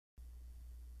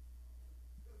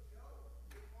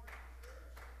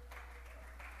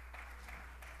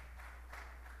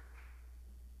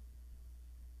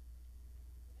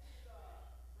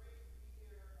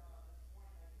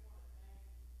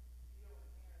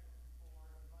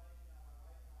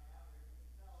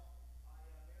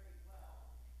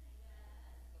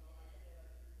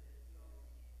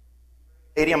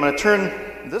I'm going to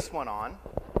turn this one on.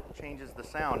 Changes the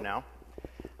sound now.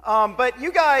 But you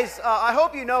guys, I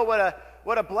hope you know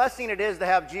what a blessing it is to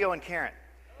have Gio and Karen.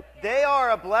 They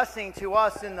are a blessing to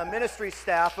us in the ministry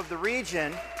staff of the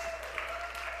region.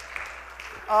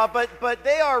 But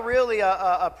they are really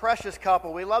a precious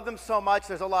couple. We love them so much.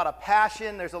 There's a lot of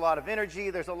passion. There's a lot of energy.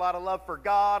 There's a lot of love for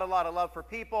God, a lot of love for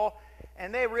people.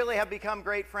 And they really have become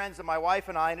great friends of my wife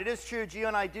and I. And it is true, Gio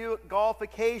and I do golf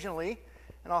occasionally.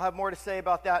 And I'll have more to say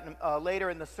about that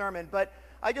later in the sermon. But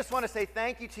I just want to say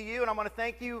thank you to you. And I want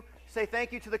to say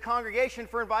thank you to the congregation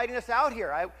for inviting us out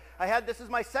here. This is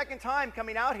my second time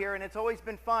coming out here. And it's always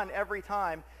been fun every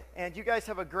time. And you guys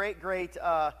have a great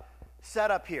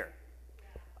setup here.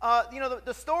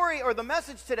 The story or the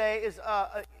message today is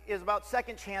about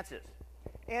second chances.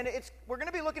 And we're going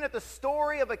to be looking at the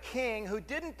story of a king who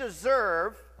didn't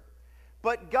deserve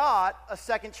but got a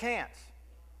second chance.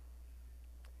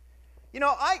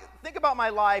 I think about my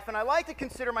life, and I like to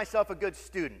consider myself a good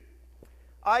student.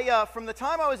 From the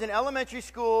time I was in elementary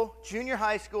school, junior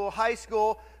high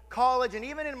school, college, and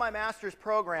even in my master's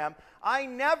program, I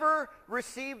never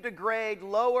received a grade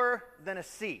lower than a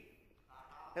C.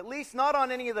 At least not on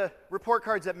any of the report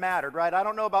cards that mattered, right? I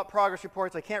don't know about progress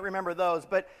reports. I can't remember those.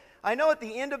 But I know at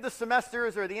the end of the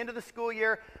semesters or the end of the school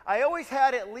year, I always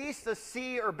had at least a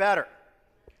C or better.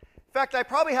 In fact, I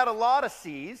probably had a lot of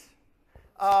C's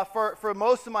for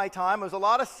most of my time. It was a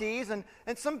lot of C's and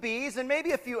some B's and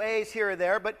maybe a few A's here or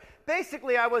there. But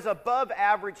basically, I was above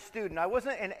average student. I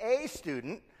wasn't an A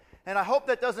student. And I hope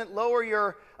that doesn't lower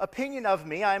your opinion of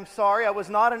me. I'm sorry. I was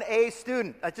not an A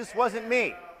student. That just wasn't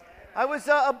me. I was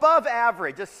above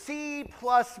average, a C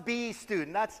plus B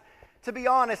student. To be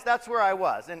honest, that's where I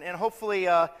was. And hopefully,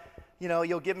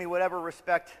 you'll give me whatever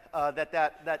respect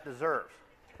that deserves.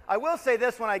 I will say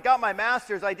this, when I got my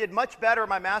master's, I did much better in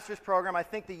my master's program. I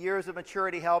think the years of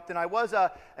maturity helped, and I was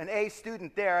an A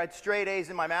student there. I had straight A's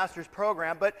in my master's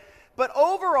program. But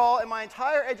overall, in my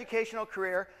entire educational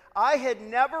career, I had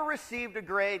never received a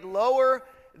grade lower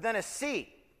than a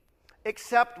C,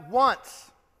 except once.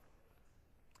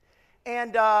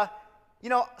 And,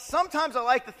 sometimes I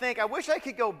like to think, I wish I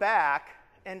could go back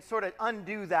and sort of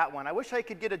undo that one. I wish I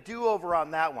could get a do-over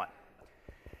on that one.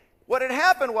 What had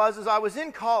happened was I was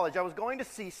in college. I was going to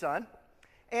CSUN,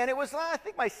 and it was, I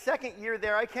think, my second year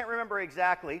there. I can't remember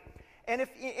exactly. And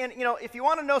if you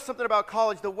want to know something about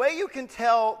college, the way you can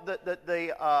tell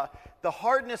the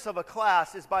hardness of a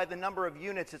class is by the number of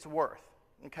units it's worth.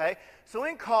 Okay, so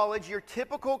in college, your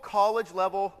typical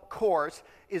college-level course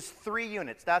is 3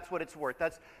 units. That's what it's worth.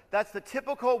 That's the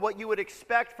typical, what you would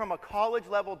expect from a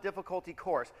college-level difficulty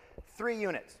course, 3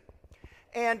 units.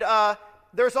 And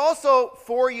there's also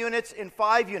 4 units in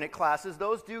 5-unit classes.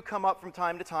 Those do come up from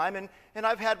time to time, and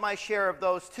I've had my share of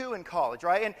those too in college,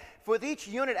 right? And with each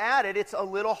unit added, it's a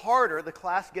little harder. The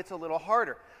class gets a little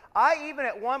harder. I even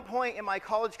at one point in my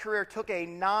college career took a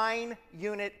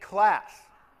 9-unit class.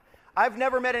 I've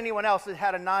never met anyone else that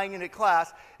had a 9-unit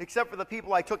class, except for the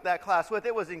people I took that class with.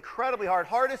 It was incredibly hard.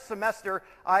 Hardest semester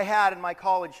I had in my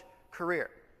college career.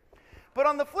 But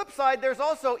on the flip side, there's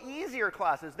also easier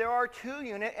classes. There are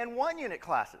 2-unit and 1-unit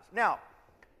classes. Now,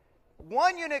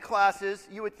 1-unit classes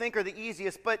you would think are the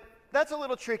easiest, but that's a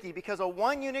little tricky because a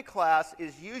 1-unit class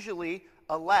is usually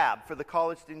a lab. For the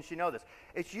college students, you know this.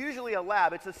 It's usually a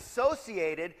lab. It's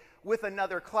associated with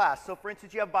another class. So for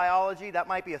instance, you have biology. That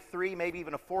might be a 3, maybe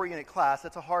even a 4-unit class.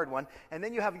 That's a hard one. And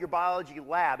then you have your biology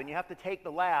lab, and you have to take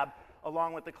the lab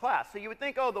along with the class. So you would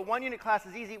think, oh, the 1-unit class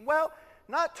is easy. Well,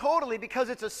 not totally, because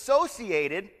it's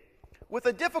associated with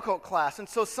a difficult class, and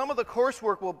so some of the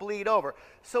coursework will bleed over.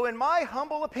 So in my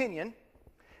humble opinion,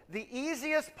 the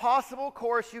easiest possible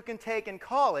course you can take in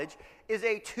college is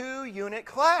a 2-unit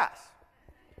class.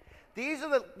 These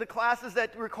are the classes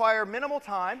that require minimal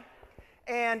time.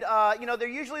 And, they're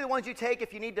usually the ones you take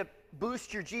if you need to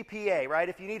boost your GPA, right?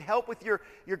 If you need help with your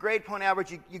grade point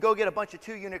average, you go get a bunch of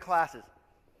 2-unit classes.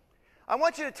 I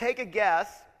want you to take a guess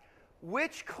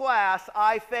which class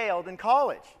I failed in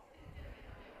college.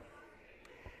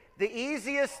 The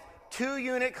easiest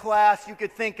 2-unit class you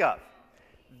could think of.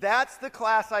 That's the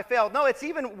class I failed. No, it's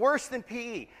even worse than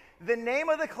PE. The name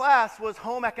of the class was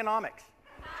home economics.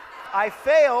 I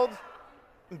failed.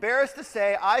 Embarrassed to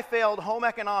say, I failed home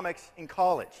economics in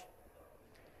college.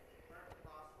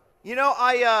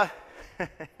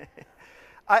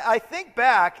 I think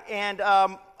back and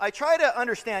I try to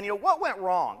understand, what went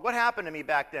wrong? What happened to me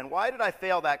back then? Why did I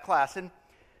fail that class? And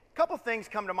a couple things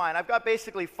come to mind. I've got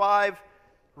basically 5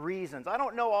 reasons. I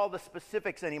don't know all the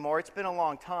specifics anymore. It's been a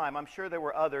long time. I'm sure there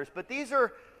were others. But these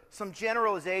are some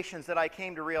generalizations that I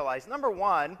came to realize. Number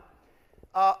 1,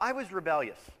 I was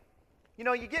rebellious. You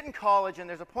know, you get in college, and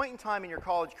there's a point in time in your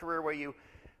college career where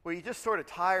you're just sort of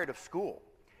tired of school.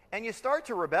 And you start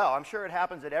to rebel. I'm sure it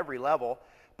happens at every level.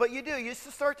 But you do. You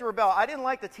just start to rebel. I didn't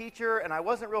like the teacher, and I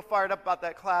wasn't real fired up about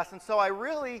that class, and so I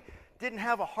really didn't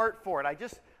have a heart for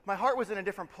it. My heart was in a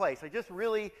different place. I just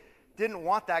really didn't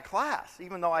want that class,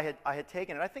 even though I had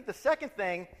taken it. I think the second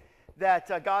thing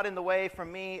that got in the way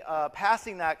from me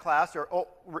passing that class, or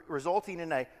resulting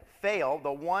in a fail,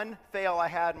 the one fail I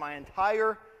had my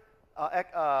entire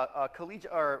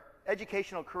collegiate or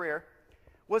educational career,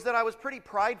 was that I was pretty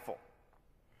prideful.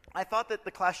 I thought that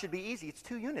the class should be easy. It's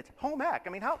 2 units. Home ec. I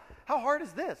mean, how hard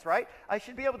is this, right? I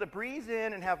should be able to breeze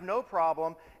in and have no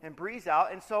problem and breeze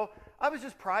out. And so I was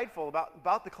just prideful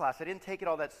about the class. I didn't take it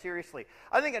all that seriously.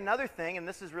 I think another thing, and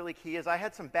this is really key, is I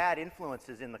had some bad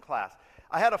influences in the class.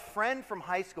 I had a friend from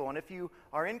high school, and if you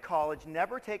are in college,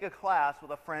 never take a class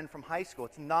with a friend from high school.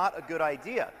 It's not a good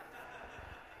idea.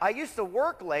 I used to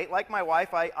work late, like my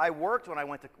wife. I worked when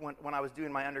I was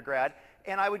doing my undergrad,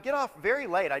 and I would get off very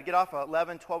late. I'd get off at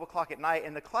 11, 12 o'clock at night,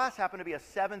 and the class happened to be a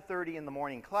 7:30 in the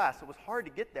morning class. So it was hard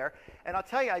to get there, and I'll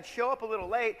tell you, I'd show up a little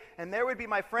late, and there would be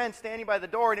my friend standing by the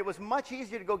door, and it was much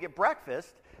easier to go get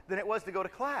breakfast than it was to go to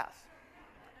class.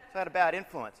 So I had a bad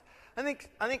influence. I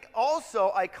think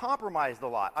also I compromised a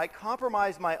lot. I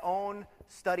compromised my own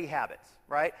study habits,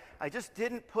 right? I just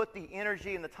didn't put the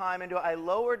energy and the time into it. I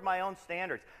lowered my own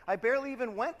standards. I barely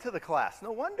even went to the class.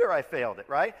 No wonder I failed it,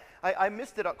 right? I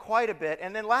missed it quite a bit.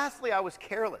 And then lastly, I was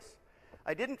careless.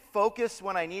 I didn't focus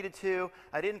when I needed to.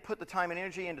 I didn't put the time and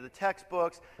energy into the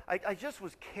textbooks. I just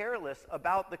was careless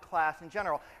about the class in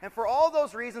general. And for all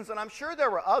those reasons, and I'm sure there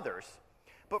were others,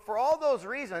 but for all those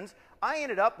reasons, I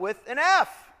ended up with an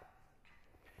F.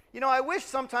 You know, I wish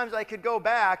sometimes I could go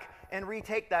back and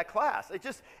retake that class.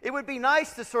 It would be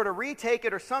nice to sort of retake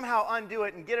it or somehow undo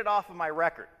it and get it off of my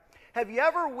record. Have you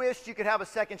ever wished you could have a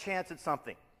second chance at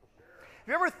something? Have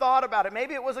you ever thought about it?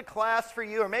 Maybe it was a class for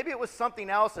you, or maybe it was something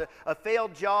else, a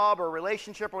failed job or a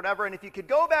relationship or whatever, and if you could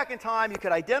go back in time, you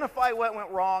could identify what went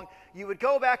wrong, you would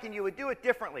go back and you would do it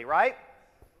differently, right?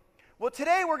 Well,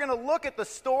 today we're going to look at the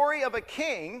story of a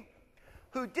king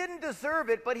who didn't deserve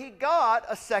it, but he got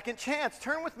a second chance.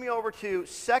 Turn with me over to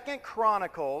 2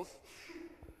 Chronicles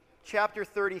chapter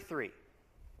 33.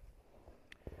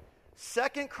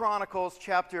 2 Chronicles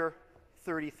chapter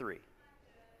 33.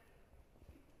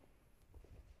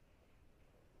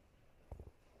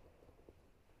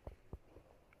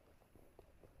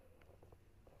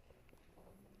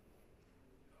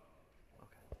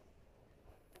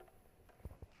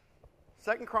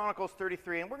 Second Chronicles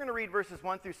 33, and we're going to read verses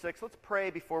 1 through 6. Let's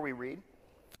pray before we read.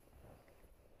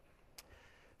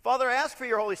 Father, I ask for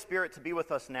your Holy Spirit to be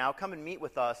with us now. Come and meet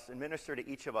with us and minister to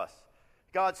each of us.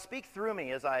 God, speak through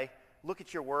me as I look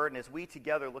at your word and as we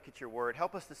together look at your word.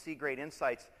 Help us to see great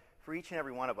insights for each and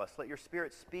every one of us. Let your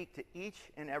Spirit speak to each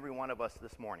and every one of us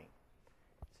this morning.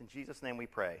 It's in Jesus' name we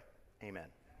pray. Amen.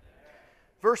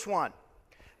 Verse 1.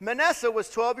 Manasseh was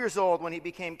 12 years old when he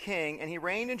became king, and he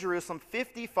reigned in Jerusalem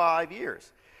 55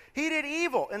 years. He did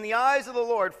evil in the eyes of the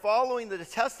Lord, following the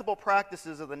detestable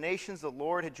practices of the nations the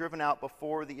Lord had driven out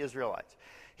before the Israelites.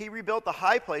 He rebuilt the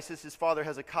high places his father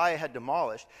Hezekiah had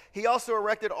demolished. He also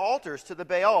erected altars to the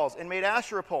Baals and made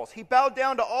Asherah poles. He bowed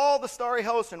down to all the starry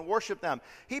hosts and worshipped them.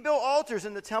 He built altars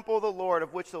in the temple of the Lord,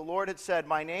 of which the Lord had said,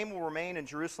 "My name will remain in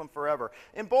Jerusalem forever."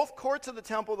 In both courts of the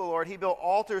temple of the Lord, he built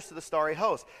altars to the starry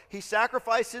host. He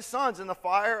sacrificed his sons in the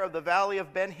fire of the valley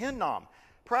of Ben Hinnom,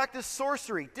 practiced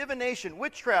sorcery, divination,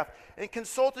 witchcraft, and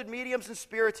consulted mediums and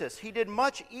spiritists. He did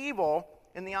much evil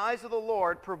in the eyes of the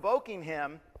Lord, provoking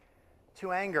him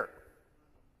to anger.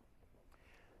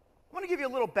 I want to give you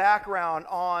a little background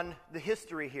on the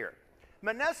history here.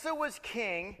 Manasseh was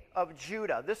king of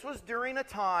Judah. This was during a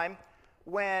time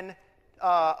when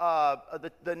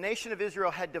the nation of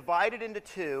Israel had divided into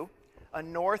two, a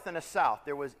north and a south.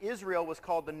 Israel was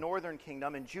called the northern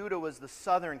kingdom, and Judah was the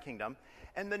southern kingdom.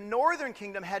 And the northern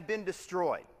kingdom had been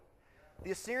destroyed.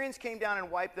 The Assyrians came down and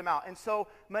wiped them out. And so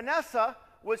Manasseh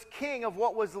was king of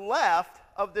what was left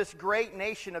of this great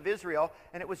nation of Israel,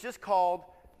 and it was just called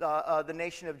the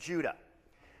nation of Judah.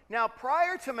 Now,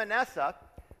 prior to Manasseh,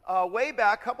 way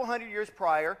back, a couple hundred years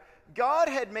prior, God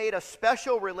had made a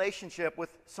special relationship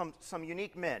with some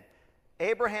unique men,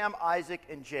 Abraham, Isaac,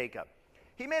 and Jacob.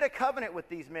 He made a covenant with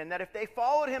these men that if they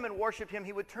followed him and worshiped him,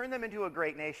 he would turn them into a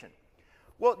great nation.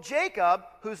 Well, Jacob,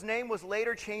 whose name was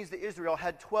later changed to Israel,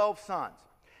 had 12 sons.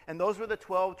 And those were the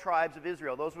 12 tribes of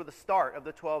Israel. Those were the start of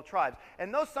the 12 tribes.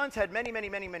 And those sons had many, many,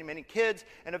 many, many, many kids.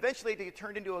 And eventually they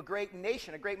turned into a great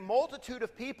nation, a great multitude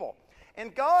of people.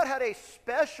 And God had a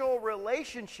special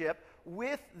relationship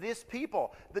with this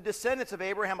people, the descendants of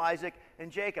Abraham, Isaac,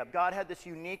 and Jacob. God had this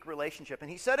unique relationship. And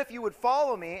he said, if you would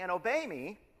follow me and obey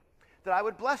me, that I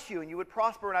would bless you and you would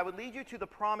prosper and I would lead you to the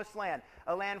promised land,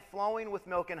 a land flowing with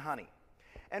milk and honey.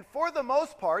 And for the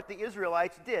most part, the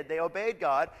Israelites did. They obeyed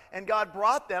God, and God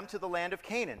brought them to the land of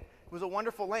Canaan. It was a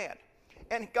wonderful land.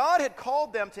 And God had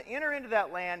called them to enter into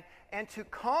that land and to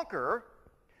conquer,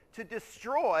 to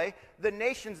destroy the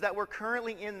nations that were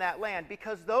currently in that land,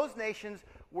 because those nations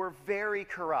were very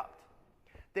corrupt.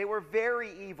 They were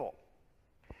very evil.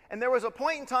 And there was a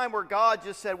point in time where God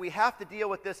just said, we have to deal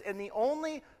with this, and the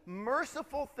only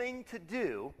merciful thing to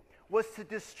do was to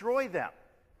destroy them.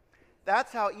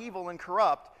 That's how evil and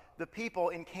corrupt the people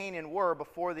in Canaan were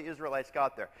before the Israelites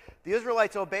got there. The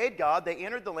Israelites obeyed God, they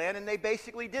entered the land, and they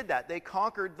basically did that. They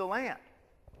conquered the land.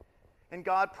 And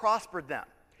God prospered them.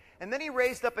 And then he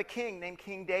raised up a king named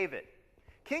King David.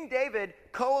 King David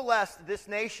coalesced this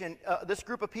nation, this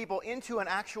group of people, into an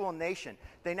actual nation.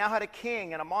 They now had a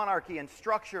king and a monarchy and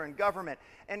structure and government.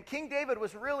 And King David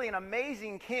was really an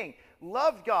amazing king.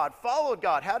 Loved God, followed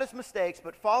God, had his mistakes,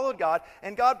 but followed God.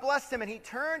 And God blessed him, and he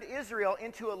turned Israel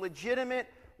into a legitimate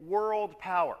world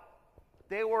power.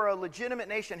 They were a legitimate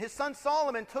nation. His son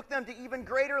Solomon took them to even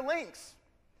greater lengths,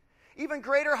 even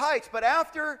greater heights. But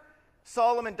after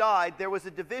Solomon died, there was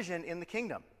a division in the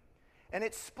kingdom. And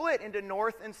it split into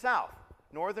north and south.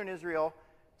 Northern Israel,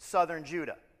 southern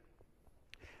Judah.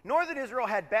 Northern Israel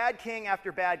had bad king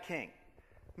after bad king.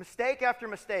 Mistake after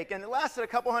mistake. And it lasted a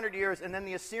couple hundred years, and then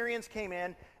the Assyrians came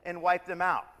in and wiped them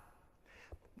out.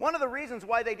 One of the reasons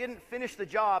why they didn't finish the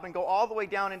job and go all the way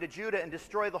down into Judah and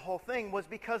destroy the whole thing was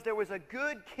because there was a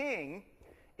good king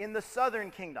in the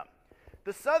southern kingdom.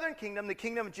 The southern kingdom, the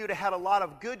kingdom of Judah, had a lot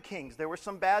of good kings. There were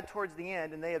some bad towards the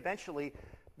end, and they eventually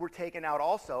were taken out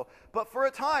also. But for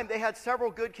a time, they had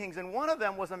several good kings, and one of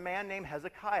them was a man named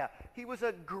Hezekiah. He was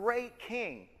a great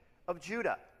king of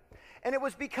Judah. And it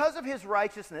was because of his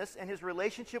righteousness and his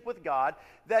relationship with God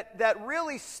that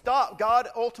really stopped, God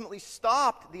ultimately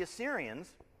stopped the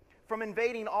Assyrians from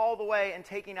invading all the way and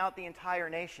taking out the entire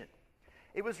nation.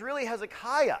 It was really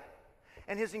Hezekiah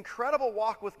and his incredible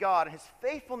walk with God and his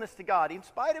faithfulness to God, in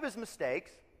spite of his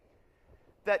mistakes,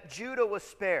 that Judah was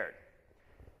spared.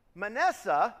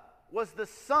 Manasseh was the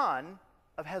son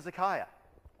of Hezekiah.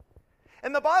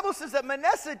 And the Bible says that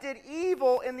Manasseh did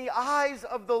evil in the eyes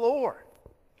of the Lord.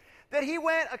 That he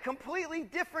went a completely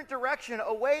different direction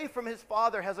away from his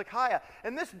father Hezekiah.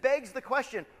 And this begs the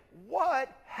question, what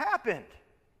happened?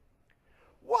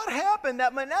 What happened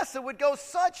that Manasseh would go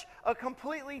such a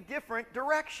completely different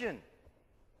direction?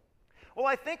 Well,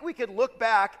 I think we could look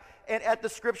back at the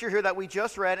scripture here that we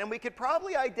just read, and we could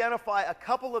probably identify a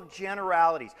couple of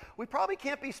generalities. We probably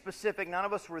can't be specific. None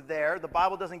of us were there. The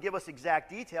Bible doesn't give us exact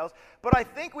details, but I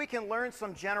think we can learn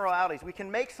some generalities. We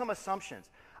can make some assumptions.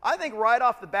 I think right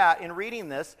off the bat, in reading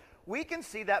this, we can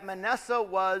see that Manasseh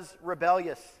was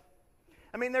rebellious.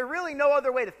 I mean, there's really no other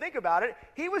way to think about it.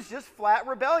 He was just flat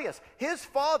rebellious. His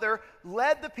father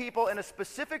led the people in a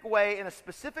specific way, in a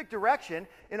specific direction,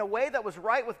 in a way that was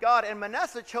right with God, and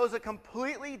Manasseh chose a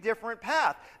completely different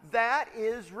path. That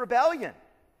is rebellion.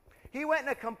 He went in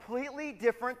a completely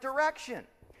different direction.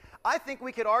 I think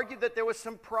we could argue that there was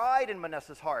some pride in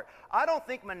Manasseh's heart. I don't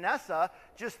think Manasseh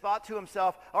just thought to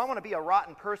himself, oh, I want to be a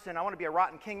rotten person, I want to be a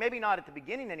rotten king. Maybe not at the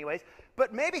beginning anyways,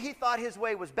 but maybe he thought his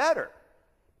way was better.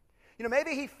 You know,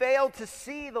 maybe he failed to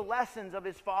see the lessons of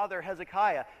his father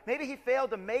Hezekiah. Maybe he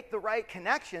failed to make the right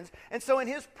connections, and so in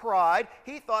his pride,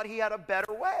 he thought he had a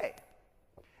better way.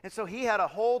 And so he had a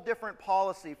whole different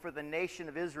policy for the nation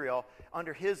of Israel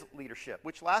under his leadership,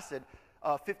 which lasted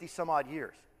 50 some odd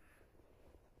years.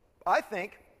 I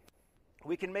think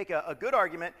we can make a good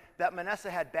argument that Manasseh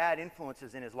had bad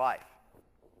influences in his life.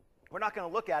 We're not going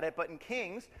to look at it, but in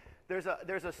Kings, there's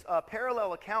a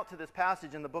parallel account to this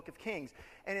passage in the book of Kings.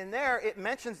 And in there, it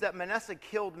mentions that Manasseh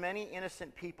killed many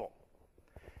innocent people.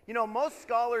 You know, most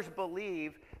scholars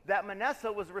believe that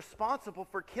Manasseh was responsible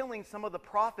for killing some of the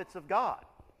prophets of God.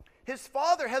 His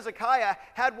father Hezekiah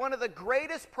had one of the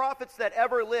greatest prophets that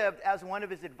ever lived as one of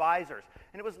his advisors.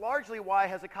 And it was largely why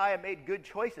Hezekiah made good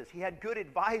choices. He had good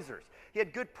advisors. He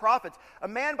had good prophets. A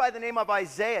man by the name of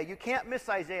Isaiah. You can't miss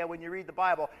Isaiah when you read the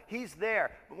Bible. He's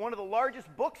there. One of the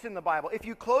largest books in the Bible. If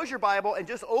you close your Bible and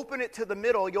just open it to the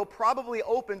middle, you'll probably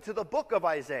open to the book of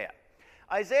Isaiah.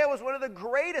 Isaiah was one of the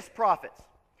greatest prophets.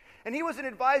 And he was an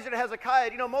advisor to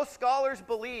Hezekiah. You know, most scholars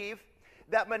believe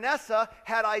that Manasseh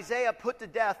had Isaiah put to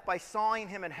death by sawing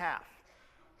him in half.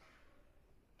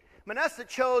 Manasseh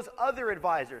chose other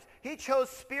advisors. He chose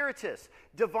spiritists,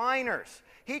 diviners.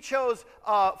 He chose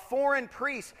foreign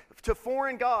priests to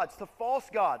foreign gods, to false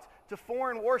gods, to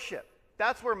foreign worship.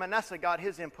 that's where Manasseh got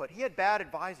his input. He had bad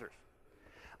advisors.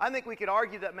 I think we could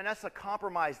argue that Manasseh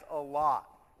compromised a lot.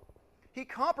 He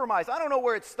compromised. I don't know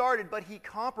where it started, but he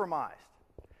compromised.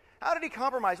 How did he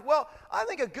compromise? Well, I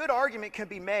think a good argument can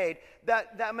be made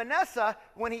that Manasseh,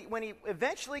 when he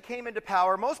eventually came into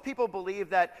power, most people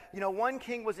believe that, one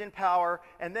king was in power,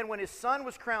 and then when his son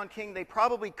was crowned king, they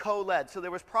probably co-led. So there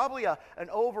was probably an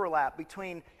overlap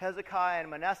between Hezekiah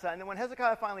and Manasseh. And then when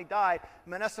Hezekiah finally died,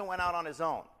 Manasseh went out on his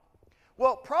own.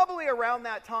 Well, probably around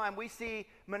that time, we see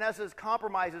Manasseh's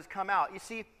compromises come out. You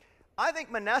see, I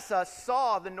think Manasseh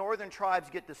saw the northern tribes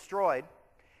get destroyed,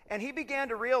 and he began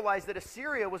to realize that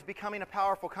Assyria was becoming a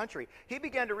powerful country. He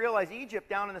began to realize Egypt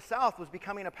down in the south was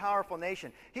becoming a powerful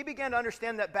nation. He began to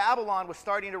understand that Babylon was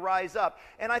starting to rise up.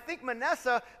 And I think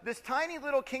Manasseh, this tiny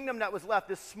little kingdom that was left,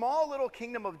 this small little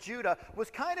kingdom of Judah,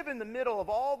 was kind of in the middle of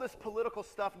all this political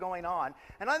stuff going on.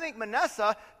 And I think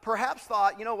Manasseh perhaps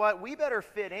thought, you know what, we better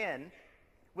fit in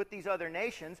with these other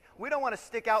nations. We don't want to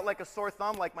stick out like a sore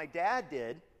thumb like my dad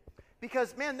did,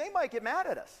 because, man, they might get mad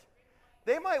at us.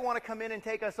 They might want to come in and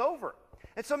take us over.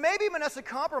 And so maybe Manasseh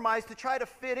compromised to try to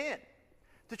fit in,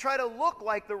 to try to look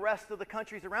like the rest of the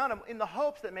countries around him in the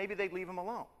hopes that maybe they'd leave him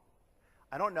alone.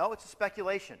 I don't know. It's a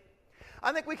speculation.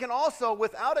 I think we can also,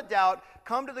 without a doubt,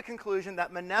 come to the conclusion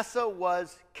that Manasseh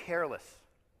was careless.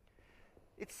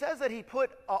 It says that he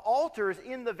put altars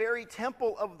in the very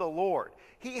temple of the Lord.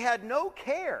 He had no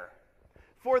care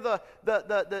for the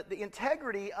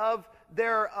integrity of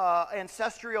their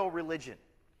ancestral religion.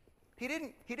 He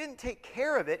didn't take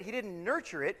care of it. He didn't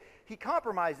nurture it. He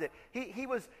compromised it. He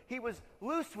was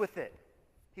loose with it.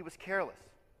 He was careless.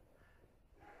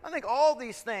 I think all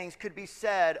these things could be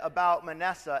said about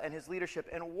Manasseh and his leadership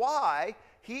and why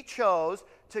he chose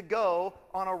to go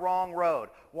on a wrong road.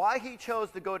 Why he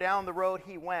chose to go down the road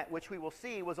he went, which we will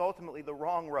see was ultimately the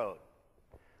wrong road.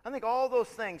 I think all those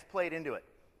things played into it.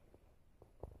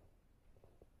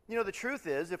 The truth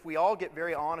is, if we all get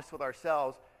very honest with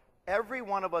ourselves, every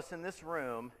one of us in this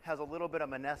room has a little bit of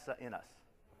Manasseh in us.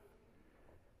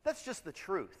 That's just the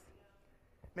truth.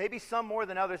 Maybe some more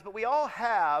than others, but we all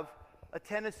have a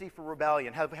tendency for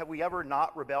rebellion. Have we ever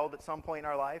not rebelled at some point in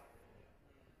our life?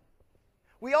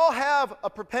 We all have a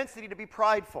propensity to be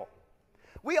prideful.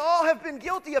 We all have been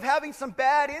guilty of having some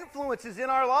bad influences in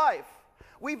our life.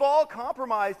 We've all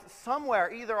compromised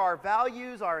somewhere, either our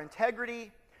values, our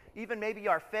integrity, even maybe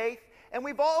our faith, and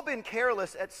we've all been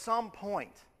careless at some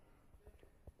point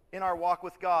in our walk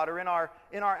with God or in our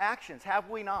actions, have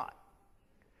we not?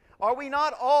 Are we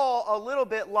not all a little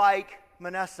bit like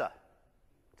Manasseh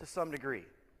to some degree?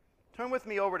 Turn with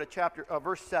me over to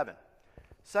verse 7.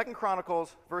 2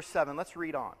 Chronicles, verse 7. Let's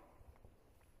read on.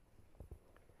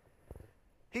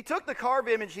 He took the carved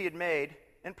image he had made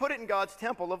and put it in God's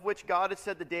temple, of which God had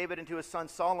said to David and to his son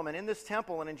Solomon, in this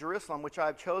temple and in Jerusalem, which I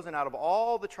have chosen out of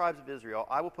all the tribes of Israel,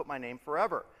 I will put my name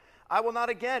forever. I will not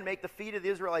again make the feet of the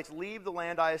Israelites leave the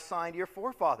land I assigned to your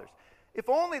forefathers. If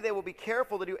only they will be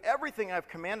careful to do everything I have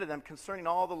commanded them concerning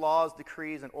all the laws,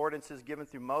 decrees, and ordinances given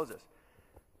through Moses.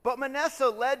 But Manasseh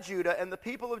led Judah and the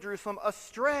people of Jerusalem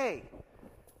astray,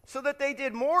 so that they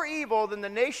did more evil than the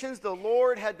nations the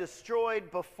Lord had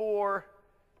destroyed before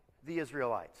the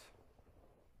Israelites.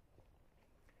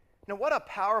 Now, what a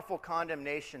powerful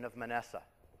condemnation of Manasseh.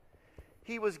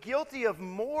 He was guilty of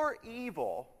more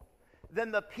evil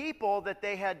than the people that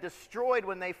they had destroyed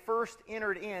when they first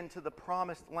entered into the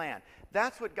promised land.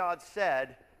 That's what God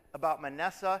said about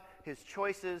Manasseh, his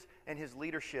choices, and his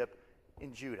leadership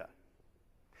in Judah.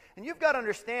 And you've got to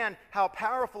understand how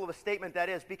powerful of a statement that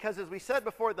is, because as we said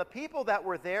before, the people that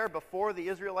were there before the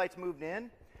Israelites moved in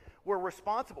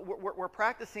were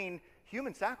practicing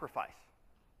human sacrifice.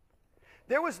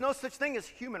 There was no such thing as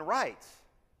human rights.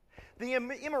 The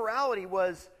immorality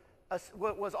was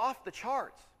off the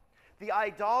charts. The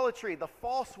idolatry, the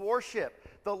false worship,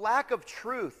 the lack of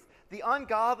truth, the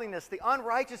ungodliness, the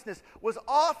unrighteousness was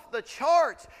off the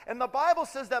charts. And the Bible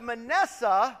says that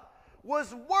Manasseh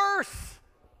was worse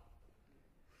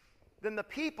than the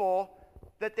people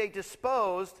that they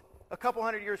disposed a couple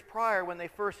hundred years prior when they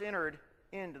first entered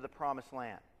into the promised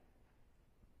land.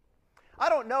 I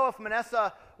don't know if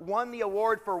Manasseh won the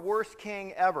award for worst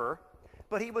king ever,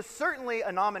 but he was certainly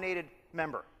a nominated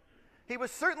member. He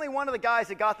was certainly one of the guys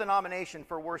that got the nomination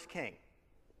for worst king.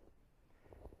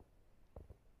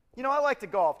 I like to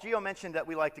golf. Gio mentioned that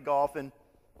we like to golf, and,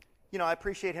 I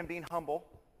appreciate him being humble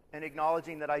and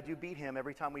acknowledging that I do beat him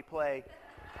every time we play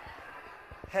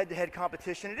head-to-head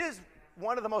competition. It is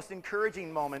one of the most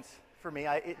encouraging moments for me.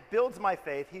 It builds my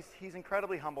faith. He's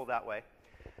incredibly humble that way.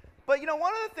 But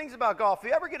one of the things about golf, if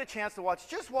you ever get a chance to watch,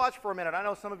 just watch for a minute. I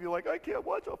know some of you are like, I can't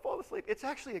watch, I'll fall asleep. It's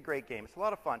actually a great game. It's a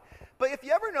lot of fun. But if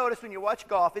you ever notice when you watch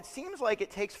golf, it seems like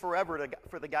it takes forever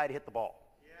for the guy to hit the ball.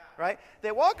 Right?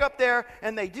 They walk up there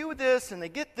and they do this and they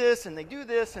get this and they do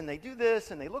this and they do this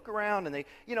and they look around and and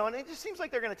it just seems like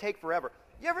they're going to take forever.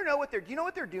 You ever know do you know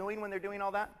what they're doing when they're doing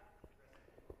all that?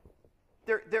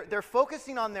 They're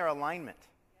focusing on their alignment.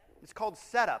 It's called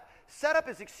setup. Setup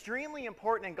is extremely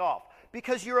important in golf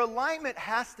because your alignment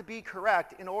has to be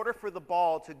correct in order for the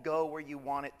ball to go where you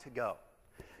want it to go.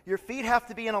 Your feet have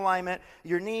to be in alignment,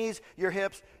 your knees, your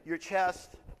hips, your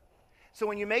chest. So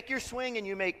when you make your swing and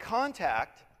you make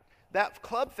contact, that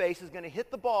club face is going to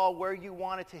hit the ball where you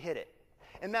want it to hit it.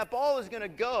 And that ball is going to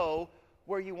go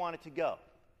where you want it to go.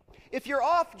 If you're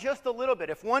off just a little bit,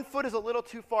 if one foot is a little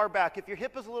too far back, if your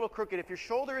hip is a little crooked, if your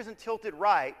shoulder isn't tilted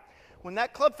right, when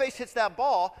that club face hits that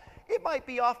ball, it might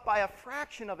be off by a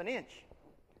fraction of an inch.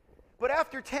 But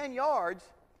after 10 yards,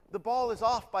 the ball is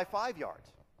off by 5 yards.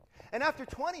 And after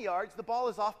 20 yards, the ball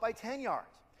is off by 10 yards.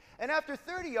 And after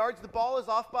 30 yards, the ball is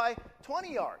off by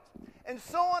 20 yards. And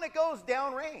so on it goes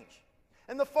downrange.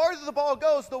 And the farther the ball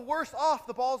goes, the worse off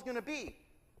the ball is going to be.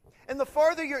 And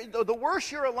the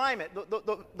worse your alignment,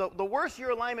 the worse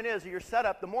your alignment is, or your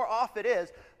setup, the more off it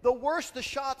is, the worse the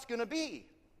shot's going to be.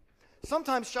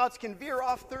 Sometimes shots can veer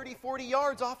off 30, 40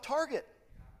 yards off target.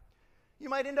 You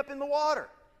might end up in the water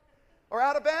or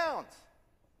out of bounds.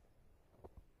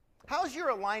 How's your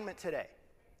alignment today?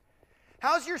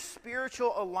 How's your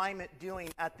spiritual alignment doing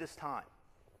at this time?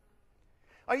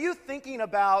 Are you thinking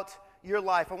about your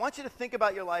life? I want you to think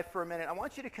about your life for a minute. I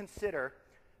want you to consider,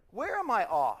 where am I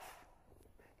off?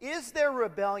 Is there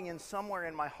rebellion somewhere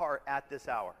in my heart at this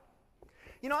hour?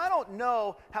 I don't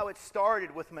know how it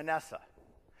started with Manasseh.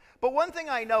 But one thing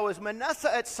I know is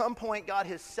Manasseh at some point got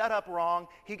his setup wrong.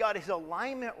 He got his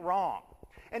alignment wrong.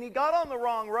 And he got on the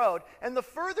wrong road. And the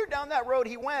further down that road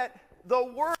he went, the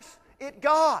worse it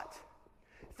got.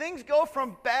 Things go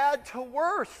from bad to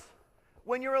worse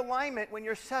when your alignment, when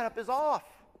your setup is off.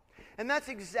 And that's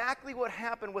exactly what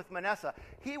happened with Manasseh.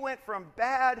 He went from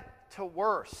bad to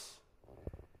worse.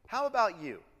 How about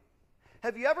you?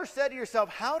 Have you ever said to yourself,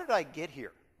 how did I get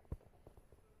here?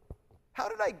 How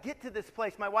did I get to this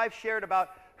place? My wife shared about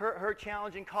her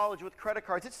challenge in college with credit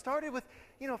cards. It started with,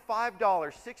 $5,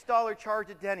 $6 charge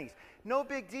at Denny's. No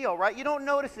big deal, right? You don't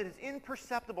notice it. It's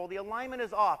imperceptible. The alignment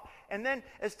is off. And then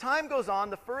as time goes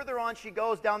on, the further on she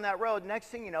goes down that road, next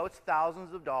thing you know, it's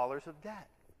thousands of dollars of debt.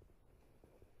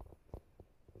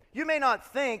 You may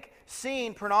not think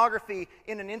seeing pornography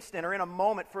in an instant or in a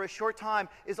moment for a short time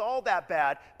is all that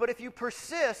bad, but if you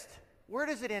persist, where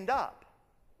does it end up?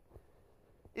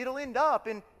 It'll end up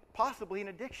in possibly an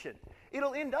addiction.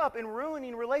 It'll end up in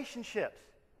ruining relationships.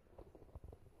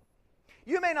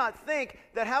 You may not think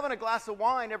that having a glass of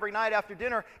wine every night after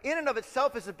dinner in and of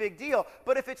itself is a big deal,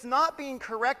 but if it's not being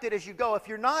corrected as you go, if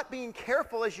you're not being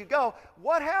careful as you go,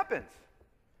 what happens?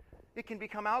 It can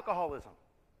become alcoholism.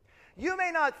 You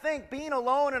may not think being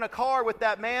alone in a car with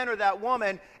that man or that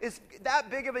woman is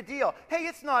that big of a deal. Hey,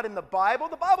 it's not in the Bible.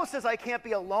 The Bible says I can't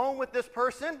be alone with this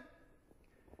person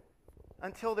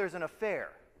until there's an affair,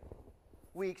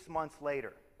 weeks, months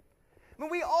later. I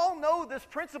mean, we all know this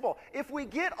principle. If we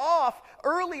get off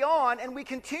early on and we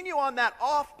continue on that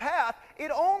off path,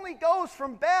 it only goes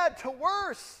from bad to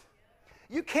worse.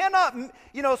 You cannot,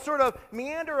 sort of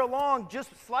meander along just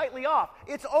slightly off.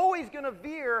 It's always going to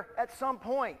veer at some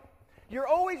point. You're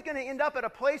always going to end up at a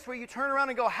place where you turn around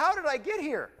and go, how did I get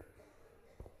here?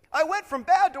 I went from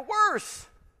bad to worse.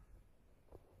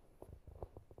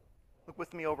 Look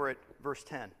with me over at verse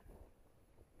 10.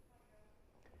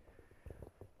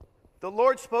 The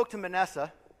Lord spoke to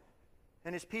Manasseh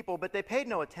and his people, but they paid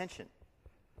no attention.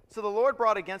 So the Lord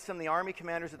brought against them the army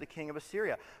commanders of the king of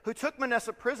Assyria, who took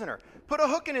Manasseh prisoner, put a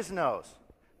hook in his nose,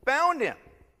 bound him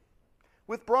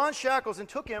with bronze shackles, and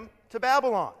took him to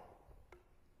Babylon.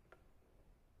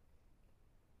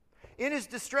 In his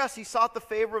distress, he sought the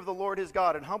favor of the Lord his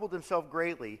God and humbled himself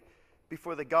greatly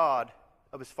before the God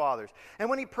of his fathers. And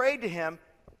when he prayed to him,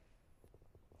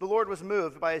 the Lord was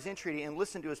moved by his entreaty and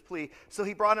listened to his plea. So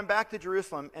he brought him back to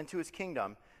Jerusalem and to his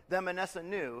kingdom. Then Manasseh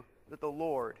knew that the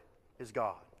Lord is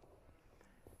God.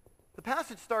 The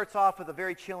passage starts off with a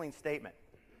very chilling statement.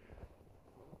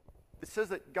 It says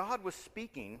that God was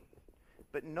speaking,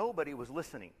 but nobody was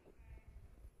listening.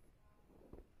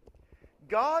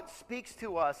 God speaks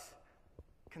to us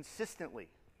consistently.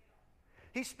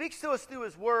 He speaks to us through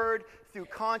his word, through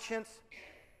conscience,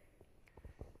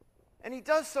 and he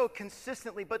does so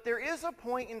consistently, but there is a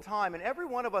point in time, and every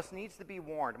one of us needs to be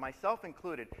warned, myself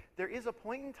included, there is a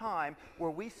point in time where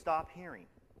we stop hearing.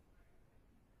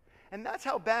 And that's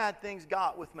how bad things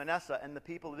got with Manasseh and the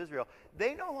people of Israel.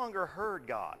 They no longer heard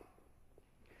God.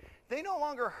 They no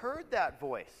longer heard that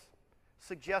voice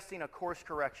suggesting a course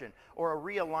correction or a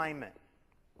realignment.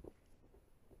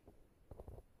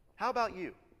 How about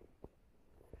you?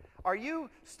 Are you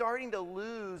starting to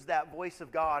lose that voice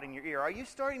of God in your ear? Are you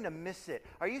starting to miss it?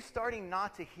 Are you starting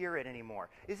not to hear it anymore?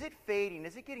 Is it fading?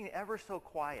 Is it getting ever so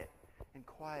quiet and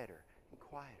quieter and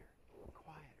quieter and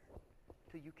quieter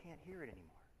till you can't hear it anymore?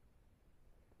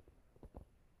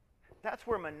 That's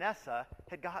where Manasseh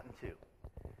had gotten to.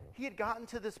 He had gotten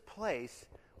to this place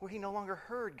where he no longer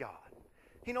heard God.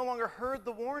 He no longer heard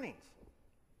the warnings.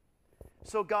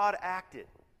 So God acted.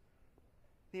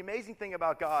 The amazing thing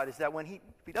about God is that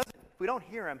if we don't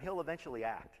hear him, he'll eventually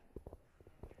act.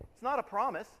 It's not a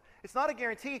promise. It's not a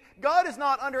guarantee. God is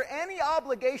not under any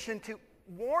obligation to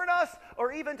warn us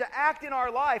or even to act in our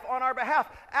life on our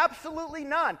behalf. Absolutely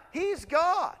none. He's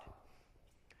God.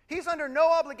 He's under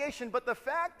no obligation, but the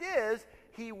fact is,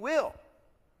 he will.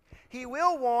 He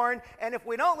will warn, and if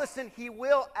we don't listen, he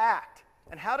will act.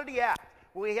 And how did he act?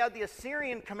 Well, he had the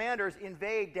Assyrian commanders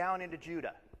invade down into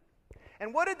Judah.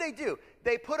 And what did they do?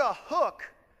 They put a hook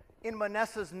in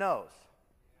Manasseh's nose.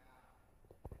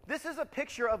 This is a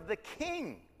picture of the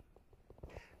king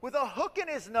with a hook in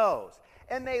his nose.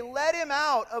 And they let him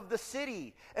out of the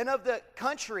city and of the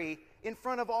country in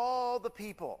front of all the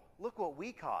people. Look what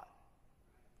we caught.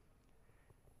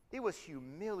 It was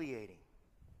humiliating.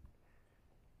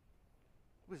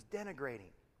 It was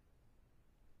denigrating.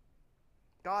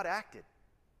 God acted.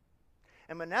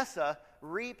 And Manasseh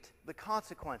reaped the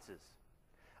consequences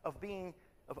of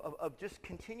just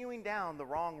continuing down the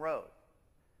wrong road.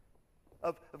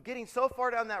 Of getting so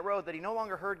far down that road that he no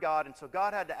longer heard God, and so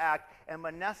God had to act, and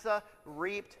Manasseh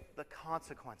reaped the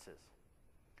consequences.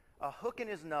 A hook in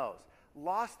his nose,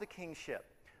 lost the kingship,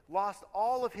 lost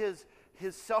all of his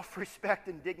self-respect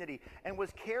and dignity, and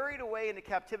was carried away into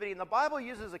captivity. And the Bible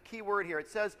uses a key word here. It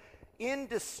says, in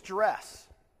distress.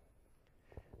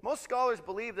 Most scholars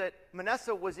believe that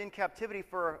Manasseh was in captivity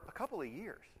for a couple of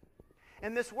years.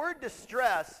 And this word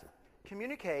distress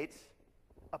communicates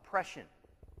oppression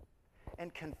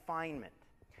and confinement.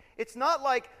 It's not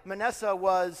like Manasseh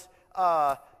was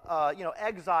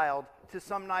exiled to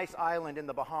some nice island in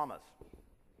the Bahamas,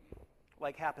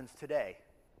 like happens today.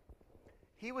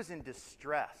 He was in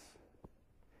distress.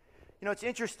 You know, it's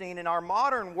interesting. In our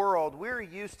modern world, we're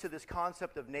used to this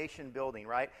concept of nation building,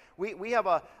 right? We have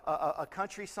a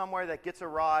country somewhere that gets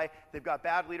awry. They've got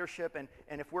bad leadership, and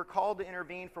if we're called to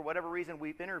intervene for whatever reason,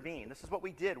 we've intervened. This is what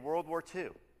we did, World War II.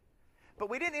 But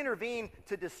we didn't intervene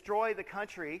to destroy the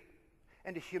country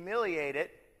and to humiliate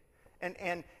it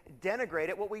and denigrate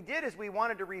it. What we did is we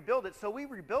wanted to rebuild it, so we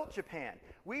rebuilt Japan.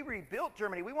 We rebuilt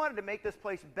Germany. We wanted to make this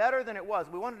place better than it was.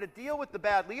 We wanted to deal with the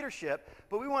bad leadership,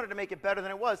 but we wanted to make it better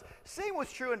than it was. Same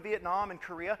was true in Vietnam and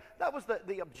Korea. That was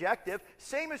the objective.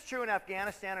 Same is true in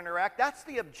Afghanistan and Iraq. That's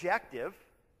the objective.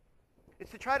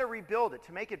 It's to try to rebuild it,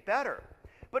 to make it better.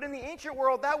 But in the ancient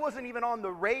world, that wasn't even on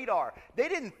the radar. They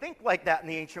didn't think like that in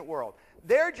the ancient world.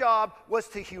 Their job was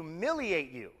to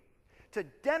humiliate you, to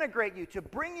denigrate you, to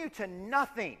bring you to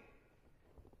nothing,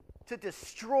 to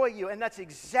destroy you. And that's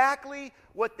exactly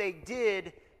what they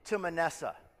did to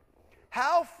Manasseh.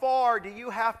 How far do you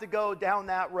have to go down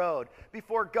that road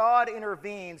before God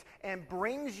intervenes and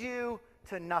brings you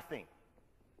to nothing?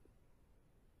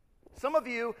 Some of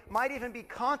you might even be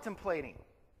contemplating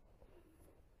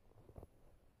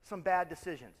some bad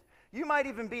decisions. You might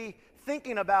even be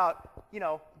thinking about,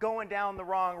 going down the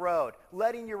wrong road,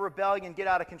 letting your rebellion get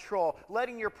out of control,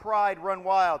 letting your pride run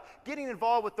wild, getting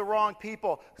involved with the wrong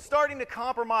people, starting to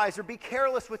compromise or be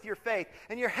careless with your faith.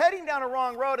 And you're heading down a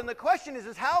wrong road, and the question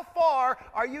is how far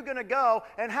are you going to go,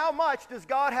 and how much does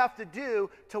God have to do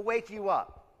to wake you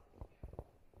up?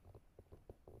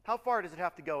 How far does it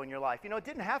have to go in your life? It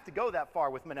didn't have to go that far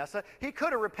with Manasseh. He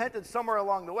could have repented somewhere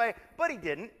along the way, but he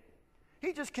didn't.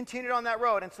 He just continued on that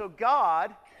road. And so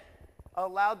God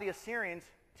allowed the Assyrians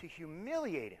to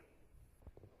humiliate him,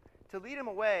 to lead him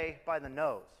away by the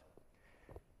nose.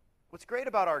 What's great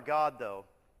about our God, though,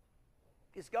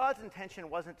 is God's intention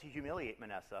wasn't to humiliate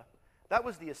Manasseh. That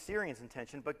was the Assyrians'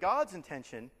 intention, but God's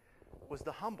intention was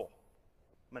to humble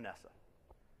Manasseh.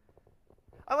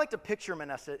 I like to picture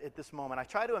Manasseh at this moment. I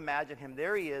try to imagine him.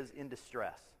 There he is in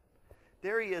distress.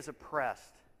 There he is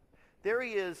oppressed. There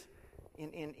he is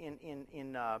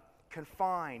in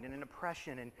confined and in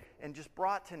oppression and just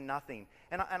brought to nothing.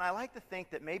 And I like to think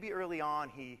that maybe early on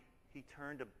he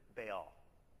turned to Baal,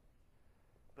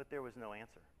 but there was no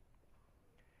answer.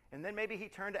 And then maybe he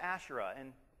turned to Asherah,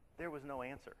 and there was no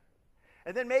answer.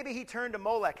 And then maybe he turned to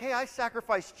Molech. Hey, I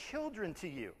sacrificed children to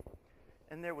you,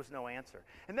 and there was no answer.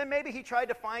 And then maybe he tried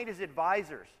to find his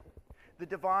advisors, the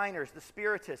diviners, the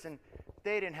spiritists, and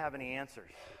they didn't have any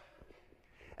answers.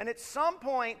 And at some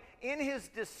point in his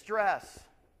distress,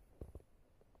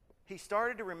 he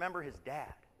started to remember his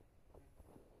dad.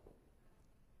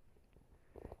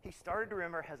 He started to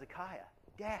remember Hezekiah.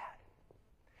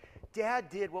 Dad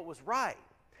did what was right.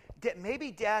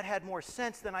 Maybe Dad had more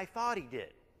sense than I thought he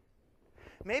did.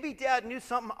 Maybe Dad knew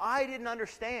something I didn't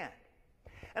understand.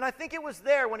 And I think it was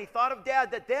there when he thought of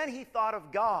Dad that then he thought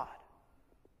of God.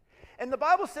 And the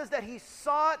Bible says that he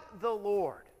sought the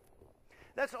Lord.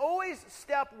 That's always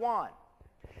step one.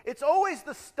 It's always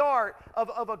the start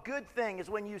of a good thing, is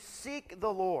when you seek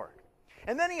the Lord.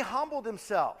 And then he humbled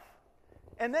himself.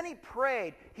 And then he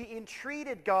prayed. He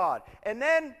entreated God. And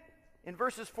then in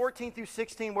verses 14 through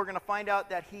 16, we're going to find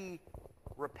out that he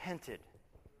repented.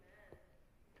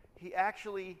 He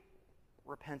actually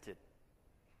repented.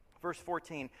 Verse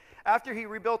 14, after he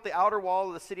rebuilt the outer wall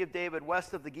of the city of David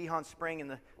west of the Gihon spring in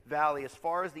the valley as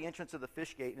far as the entrance of the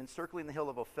fish gate and encircling the hill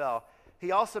of Ophel,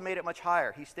 he also made it much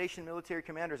higher. He stationed military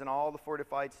commanders in all the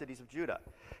fortified cities of Judah.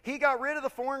 He got rid of the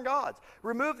foreign gods,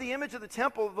 removed the image of the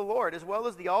temple of the Lord, as well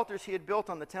as the altars he had built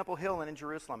on the temple hill and in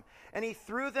Jerusalem, and he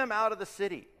threw them out of the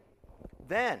city.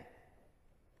 Then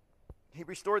he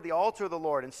restored the altar of the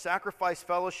Lord and sacrificed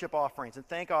fellowship offerings and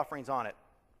thank offerings on it,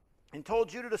 and told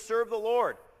Judah to serve the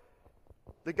Lord,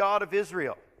 the God of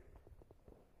Israel.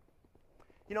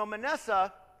 You know,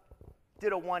 Manasseh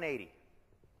did a 180.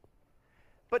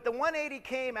 But the 180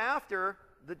 came after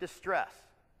the distress,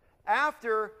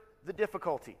 after the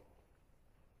difficulty,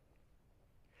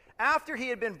 after he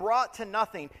had been brought to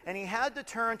nothing, and he had to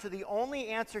turn to the only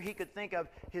answer he could think of,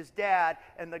 his dad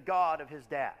and the God of his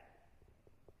dad.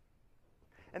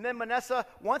 And then Manasseh,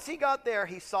 once he got there,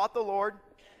 he sought the Lord,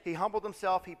 he humbled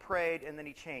himself, he prayed, and then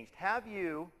he changed. Have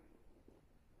you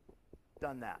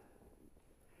done that?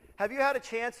 Have you had a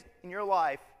chance in your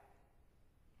life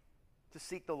to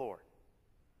seek the Lord?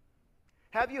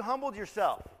 Have you humbled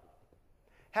yourself?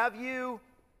 Have you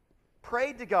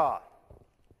prayed to God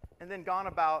and then gone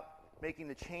about making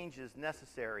the changes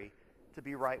necessary to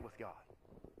be right with God?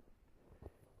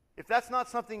 If that's not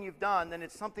something you've done, then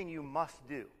it's something you must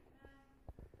do.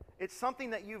 It's something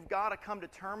that you've got to come to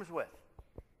terms with.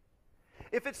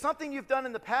 If it's something you've done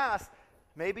in the past,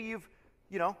 maybe you've,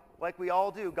 like we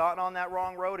all do, gotten on that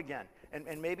wrong road again.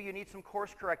 And maybe you need some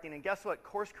course correcting. And guess what?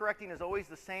 Course correcting is always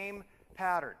the same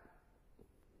pattern.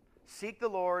 Seek the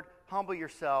Lord, humble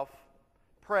yourself,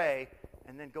 pray,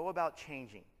 and then go about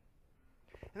changing.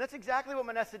 And that's exactly what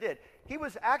Manasseh did. He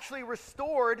was actually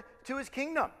restored to his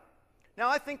kingdom. Now,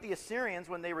 I think the Assyrians,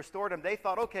 when they restored him, they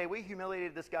thought, okay, we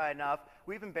humiliated this guy enough.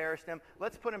 We've embarrassed him.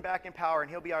 Let's put him back in power,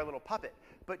 and he'll be our little puppet.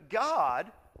 But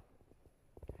God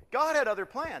had other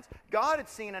plans. God had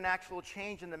seen an actual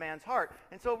change in the man's heart.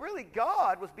 And so really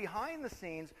God was behind the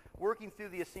scenes working through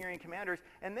the Assyrian commanders,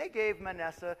 and they gave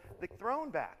Manasseh the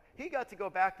throne back. He got to go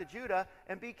back to Judah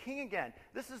and be king again.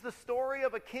 This is the story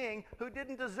of a king who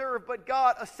didn't deserve but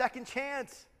got a second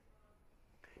chance.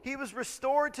 He was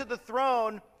restored to the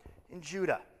throne in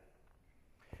Judah.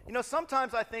 You know,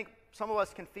 sometimes I think some of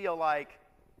us can feel like,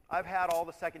 I've had all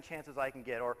the second chances I can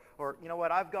get, or you know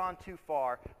what, I've gone too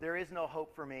far. There is no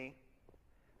hope for me.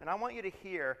 And I want you to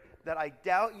hear that I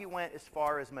doubt you went as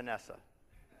far as Manasseh.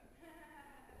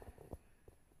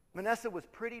 Manasseh was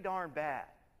pretty darn bad.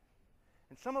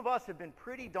 And some of us have been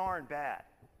pretty darn bad.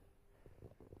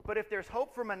 But if there's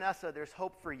hope for Manasseh, there's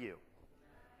hope for you.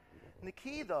 And the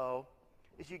key, though,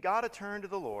 is you got to turn to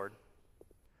the Lord.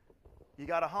 You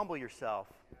got to humble yourself.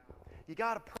 You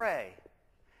got to pray.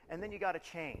 And then you got to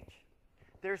change.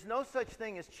 There's no such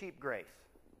thing as cheap grace.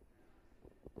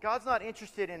 God's not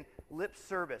interested in lip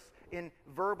service, in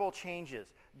verbal changes.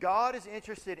 God is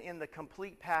interested in the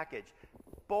complete package.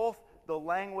 Both the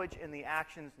language and the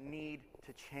actions need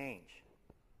to change.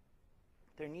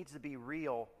 There needs to be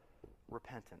real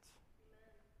repentance.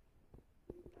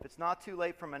 If it's not too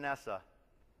late for Manasseh,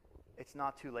 it's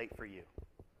not too late for you.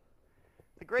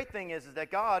 The great thing is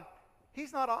that God,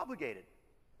 He's not obligated.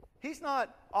 He's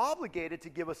not obligated to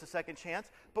give us a second chance,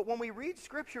 but when we read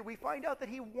Scripture, we find out that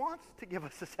He wants to give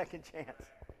us a second chance.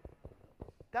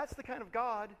 That's the kind of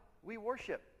God we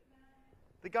worship.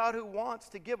 The God who wants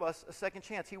to give us a second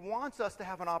chance. He wants us to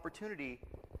have an opportunity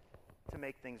to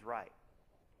make things right.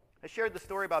 I shared the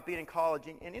story about being in college,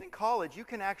 and in college, you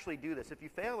can actually do this. If you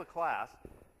fail a class,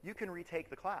 you can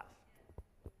retake the class.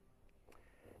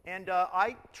 And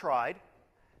I tried.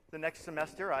 The next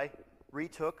semester, I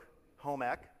retook home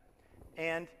ec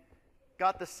and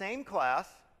got the same class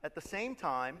at the same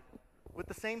time with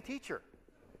the same teacher.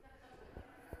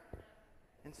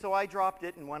 And so I dropped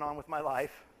it and went on with my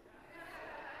life.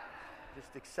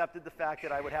 Just accepted the fact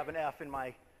that I would have an F in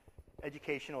my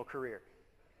educational career.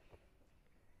 I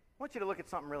want you to look at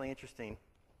something really interesting.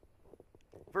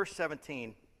 Verse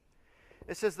 17.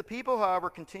 It says, "The people, however,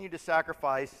 continued to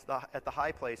sacrifice at the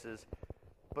high places,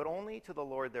 but only to the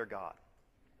Lord their God."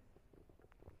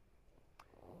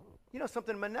 You know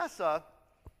something? Manasseh,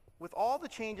 with all the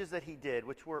changes that he did,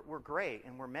 which were great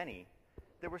and were many,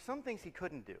 there were some things he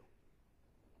couldn't do.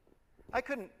 I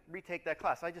couldn't retake that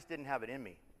class. I just didn't have it in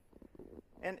me.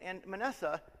 And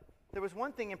Manasseh, there was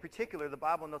one thing in particular the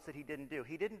Bible notes that he didn't do.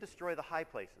 He didn't destroy the high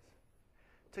places.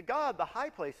 To God, the high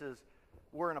places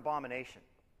were an abomination.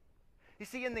 You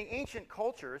see, in the ancient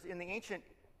cultures, in the ancient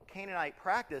Canaanite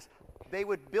practice, they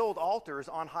would build altars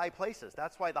on high places.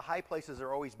 That's why the high places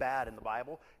are always bad in the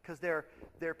Bible, because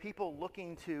they're people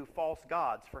looking to false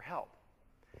gods for help.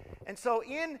 And so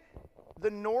in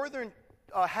the northern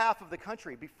half of the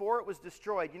country, before it was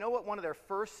destroyed, you know what one of their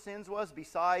first sins was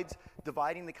besides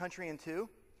dividing the country in two?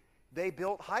 They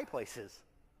built high places.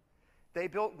 They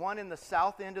built one in the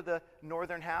south end of the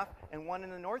northern half and one in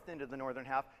the north end of the northern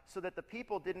half so that the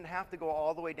people didn't have to go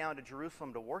all the way down to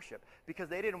Jerusalem to worship, because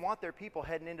they didn't want their people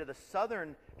heading into the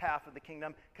southern half of the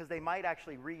kingdom, because they might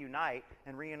actually reunite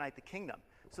the kingdom.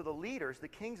 So the leaders, the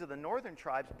kings of the northern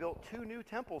tribes, built 2 new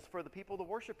temples for the people to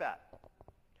worship at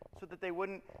so that they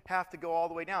wouldn't have to go all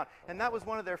the way down. And that was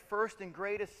one of their first and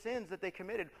greatest sins that they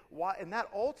committed. Why? And that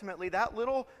ultimately, that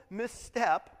little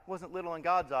misstep, wasn't little in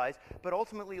God's eyes, but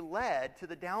ultimately led to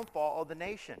the downfall of the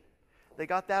nation. They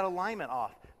got that alignment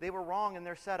off. They were wrong in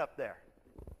their setup there.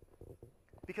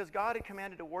 Because God had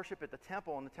commanded to worship at the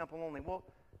temple and the temple only. Well,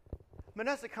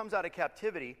 Manasseh comes out of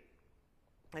captivity,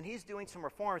 and he's doing some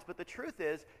reforms, but the truth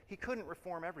is, he couldn't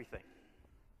reform everything.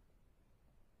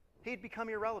 He'd become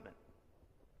irrelevant.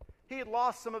 He had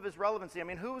lost some of his relevancy. I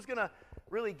mean, who was going to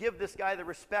really give this guy the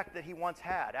respect that he once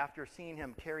had after seeing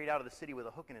him carried out of the city with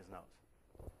a hook in his nose?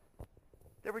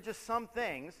 There were just some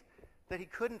things that he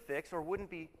couldn't fix or wouldn't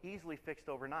be easily fixed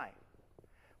overnight.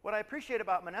 What I appreciate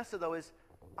about Manasseh, though, is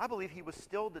I believe he was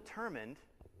still determined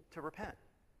to repent.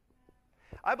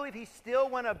 I believe he still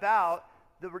went about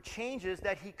the changes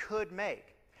that he could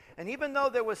make. And even though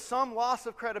there was some loss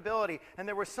of credibility and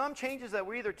there were some changes that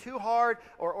were either too hard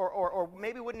or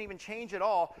maybe wouldn't even change at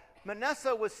all,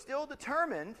 Manasseh was still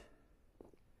determined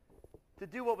to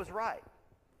do what was right,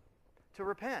 to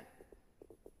repent.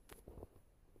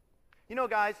 You know,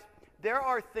 guys, there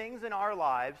are things in our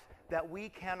lives that we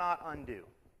cannot undo.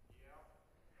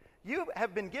 You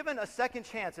have been given a second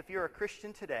chance if you're a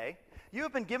Christian today. You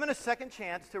have been given a second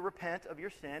chance to repent of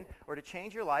your sin or to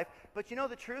change your life. But you know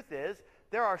the truth is,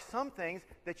 there are some things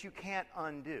that you can't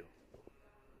undo.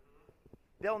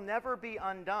 They'll never be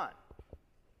undone.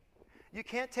 You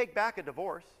can't take back a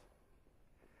divorce.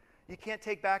 You can't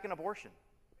take back an abortion.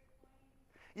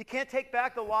 You can't take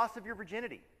back the loss of your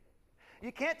virginity.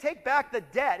 You can't take back the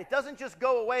debt. It doesn't just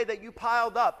go away that you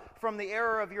piled up from the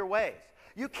error of your ways.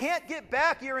 You can't get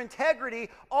back your integrity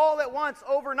all at once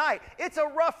overnight. It's a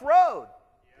rough road.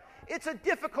 It's a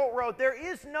difficult road. There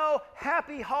is no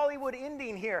happy Hollywood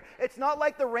ending here. It's not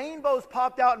like the rainbows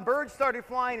popped out and birds started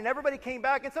flying and everybody came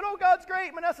back and said, "Oh, God's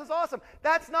great, Manasseh's awesome."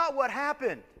 That's not what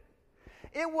happened.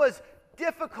 It was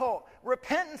difficult.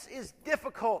 Repentance is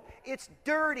difficult. It's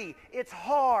dirty. It's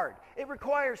hard. It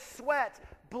requires sweat,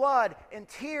 blood, and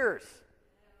tears.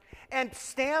 And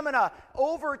stamina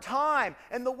over time.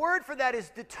 And the word for that is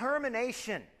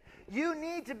determination. You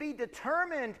need to be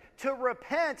determined to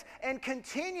repent and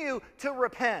continue to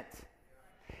repent.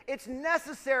 It's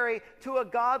necessary to a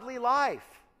godly life.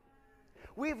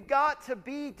 We've got to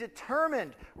be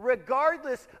determined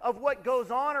regardless of what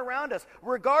goes on around us,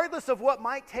 regardless of what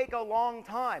might take a long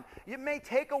time. It may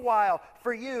take a while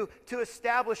for you to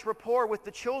establish rapport with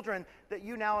the children that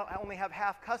you now only have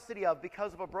half custody of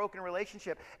because of a broken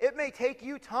relationship. It may take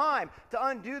you time to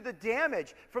undo the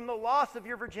damage from the loss of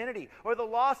your virginity or the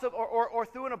loss of or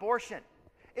through an abortion.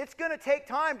 It's going to take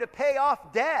time to pay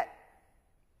off debt.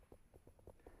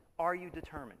 Are you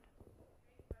determined?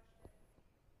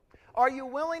 Are you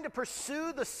willing to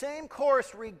pursue the same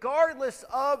course regardless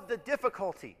of the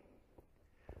difficulty,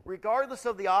 regardless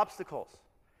of the obstacles,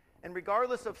 and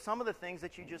regardless of some of the things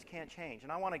that you just can't change?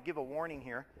 And I want to give a warning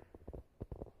here.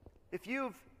 If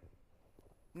you've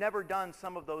never done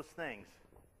some of those things,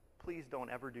 please don't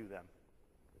ever do them.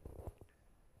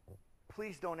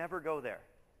 Please don't ever go there.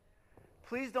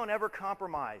 Please don't ever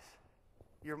compromise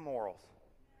your morals,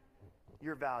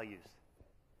 your values.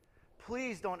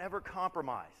 Please don't ever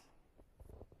compromise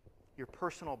your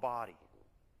personal body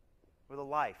or the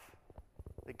life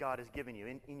that God has given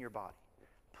you in your body.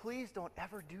 Please don't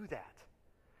ever do that.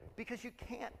 because you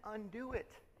can't undo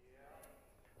it.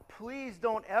 Please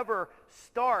don't ever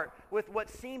start with what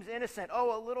seems innocent.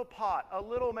 Oh, a little pot, a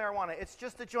little marijuana. It's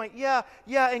just a joint. Yeah,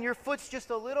 and your foot's just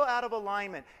a little out of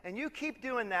alignment. And you keep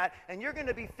doing that, and you're going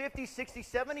to be 50, 60,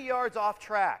 70 yards off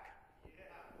track.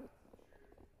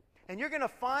 And you're going to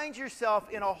find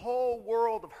yourself in a whole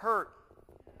world of hurt.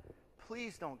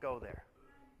 Please don't go there.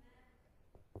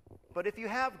 But if you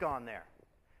have gone there,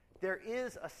 there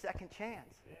is a second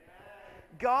chance.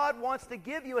 God wants to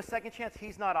give you a second chance.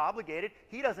 He's not obligated.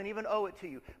 He doesn't even owe it to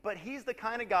you. But He's the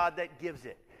kind of God that gives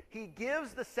it. He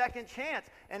gives the second chance,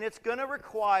 and it's going to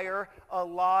require a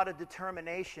lot of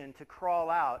determination to crawl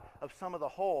out of some of the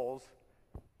holes,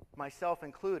 myself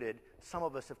included, some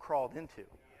of us have crawled into.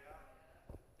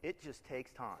 It just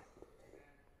takes time.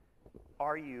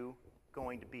 Are you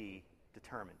going to be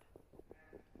determined?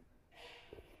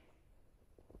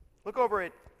 Look over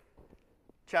at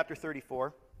chapter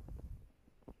 34.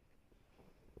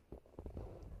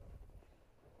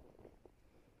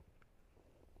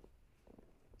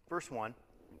 Verse 1.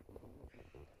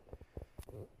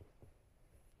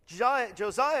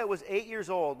 Josiah was 8 years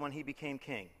old when he became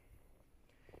king.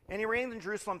 And he reigned in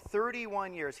Jerusalem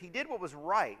 31 years. He did what was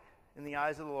right in the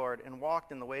eyes of the Lord and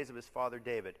walked in the ways of his father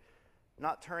David,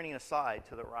 not turning aside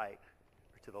to the right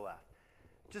or to the left.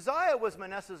 Josiah was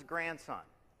Manasseh's grandson.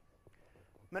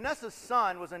 Manasseh's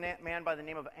son was a man by the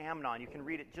name of Amnon. You can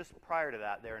read it just prior to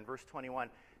that there in verse 21.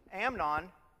 Amnon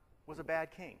was a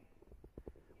bad king.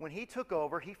 When he took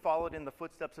over, he followed in the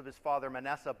footsteps of his father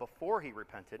Manasseh before he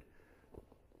repented,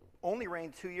 only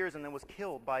reigned 2 years and then was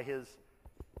killed by his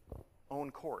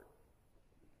own court.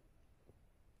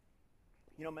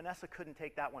 You know, Manasseh couldn't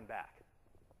take that one back.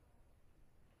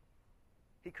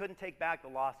 He couldn't take back the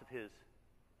loss of his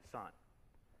son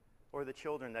or the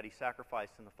children that he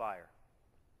sacrificed in the fire.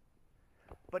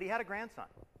 But he had a grandson,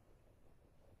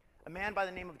 a man by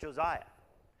the name of Josiah.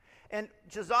 And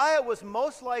Josiah was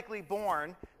most likely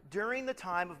born during the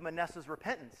time of Manasseh's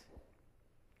repentance.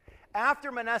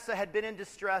 After Manasseh had been in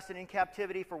distress and in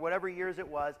captivity for whatever years it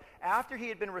was, after he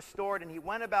had been restored and he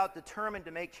went about determined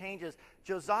to make changes,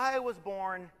 Josiah was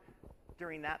born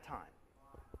during that time.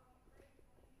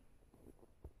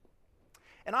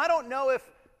 And I don't know if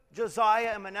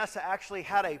Josiah and Manasseh actually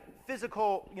had a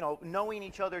physical, knowing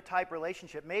each other type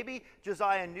relationship. Maybe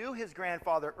Josiah knew his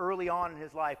grandfather early on in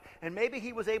his life, and maybe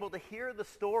he was able to hear the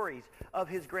stories of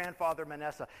his grandfather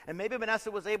Manasseh. And maybe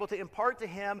Manasseh was able to impart to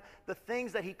him the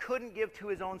things that he couldn't give to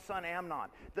his own son Amnon,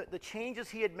 the changes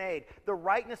he had made, the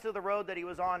rightness of the road that he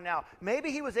was on now.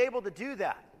 Maybe he was able to do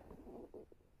that.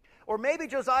 Or maybe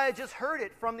Josiah just heard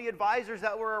it from the advisors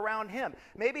that were around him.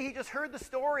 Maybe he just heard the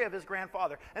story of his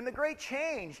grandfather and the great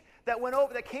change that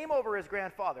came over his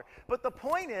grandfather. But the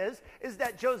point is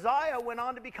that Josiah went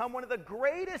on to become one of the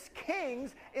greatest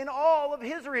kings in all of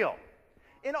Israel.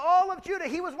 In all of Judah,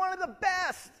 he was one of the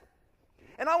best.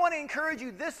 And I want to encourage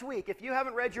you this week, if you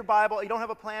haven't read your Bible, you don't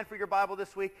have a plan for your Bible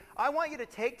this week, I want you to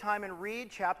take time and read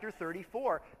chapter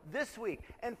 34 this week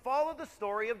and follow the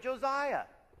story of Josiah.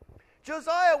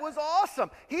 Josiah was awesome.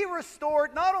 He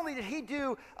restored, not only did he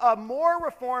do more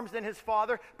reforms than his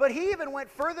father, but he even went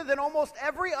further than almost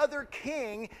every other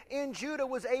king in Judah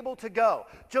was able to go.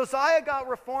 Josiah got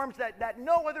reforms that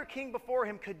no other king before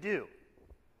him could do.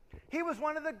 He was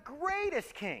one of the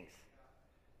greatest kings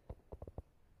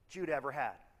Judah ever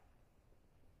had.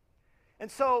 And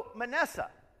so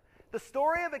Manasseh, the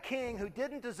story of a king who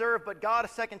didn't deserve but got a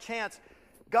second chance,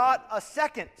 got a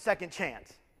second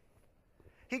chance.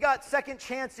 He got second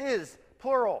chances,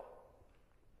 plural.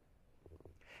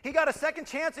 He got a second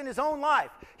chance in his own life.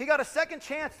 He got a second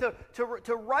chance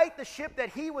to right the ship that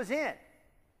he was in.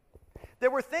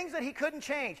 There were things that he couldn't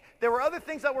change. There were other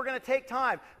things that were going to take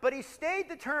time. But he stayed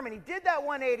determined. He did that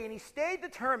 180 and he stayed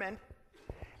determined.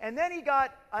 And then he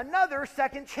got another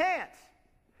second chance.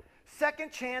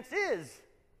 Second chance is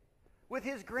with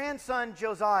his grandson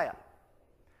Josiah,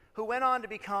 who went on to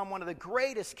become one of the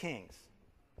greatest kings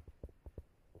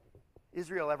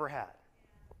Israel ever had.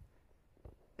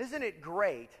 Isn't it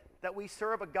great that we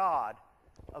serve a God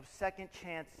of second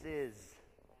chances?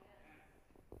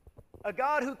 A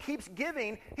God who keeps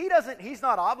giving. He's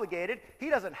not obligated. He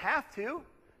doesn't have to.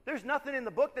 There's nothing in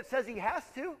the book that says he has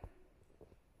to.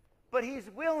 But he's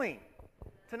willing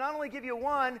to not only give you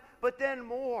one, but then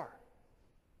more.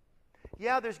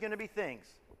 Yeah, there's going to be things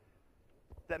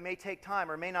that may take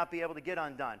time or may not be able to get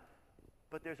undone.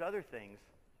 But there's other things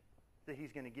that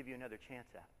he's going to give you another chance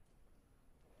at.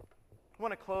 I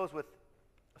want to close with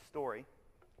a story.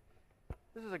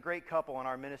 This is a great couple in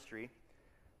our ministry.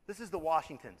 This is the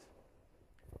Washingtons,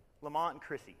 Lamont and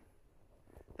Chrissy.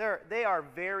 They are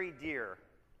very dear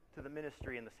to the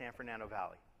ministry in the San Fernando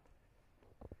Valley.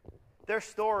 Their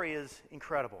story is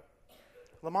incredible.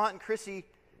 Lamont and Chrissy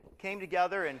came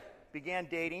together and began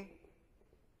dating.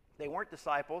 They weren't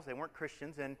disciples, they weren't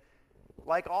Christians, and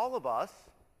like all of us,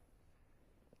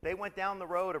 they went down the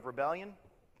road of rebellion,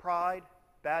 pride,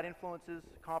 bad influences,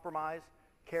 compromise,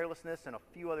 carelessness, and a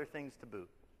few other things to boot.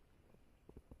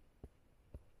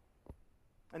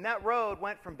 And that road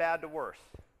went from bad to worse,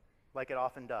 like it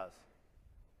often does.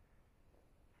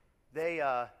 They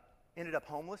ended up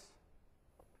homeless.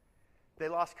 They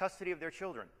lost custody of their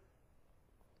children.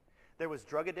 There was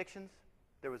drug addictions.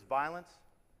 There was violence.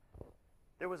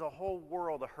 There was a whole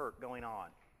world of hurt going on.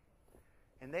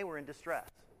 And they were in distress.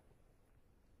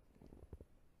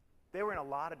 They were in a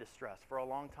lot of distress for a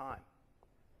long time.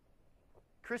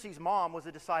 Chrissy's mom was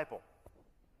a disciple.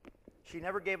 She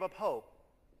never gave up hope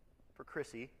for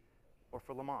Chrissy or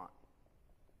for Lamont.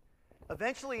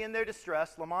 Eventually, in their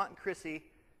distress, Lamont and Chrissy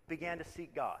began to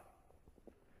seek God.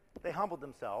 They humbled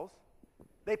themselves,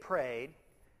 they prayed,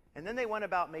 and then they went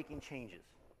about making changes.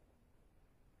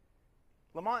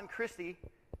 Lamont and Chrissy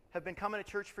have been coming to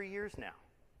church for years now.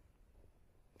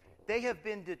 They have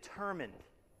been determined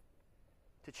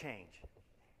to change.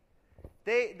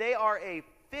 They are a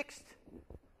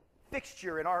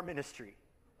fixture in our ministry.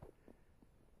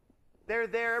 They're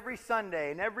there every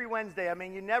Sunday and every Wednesday. I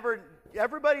mean,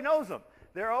 everybody knows them.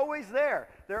 They're always there.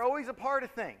 They're always a part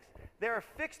of things. They're a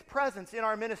fixed presence in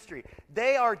our ministry.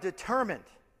 They are determined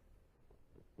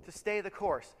to stay the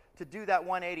course, to do that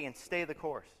 180 and stay the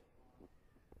course.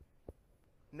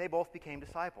 And they both became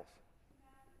disciples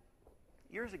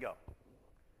years ago.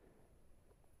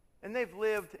 And they've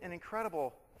lived an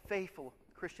incredible, faithful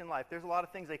Christian life. There's a lot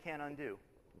of things they can't undo.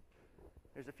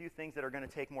 There's a few things that are going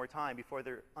to take more time before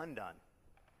they're undone.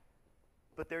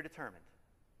 But they're determined.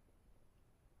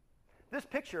 This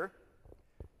picture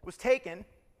was taken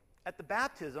at the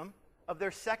baptism of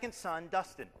their second son,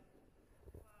 Dustin.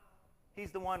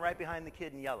 He's the one right behind the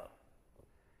kid in yellow.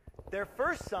 Their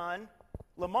first son,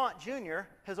 Lamont Jr.,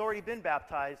 has already been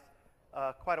baptized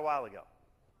quite a while ago.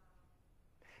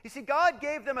 You see, God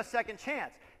gave them a second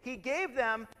chance. He gave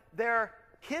them their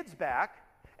kids back,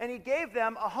 and He gave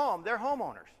them a home. They're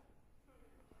homeowners.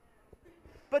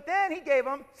 But then He gave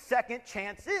them second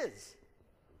chances.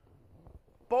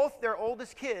 Both their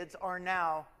oldest kids are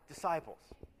now disciples.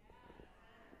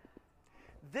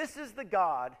 This is the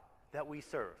God that we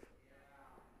serve.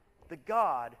 The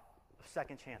God of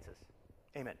second chances.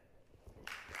 Amen.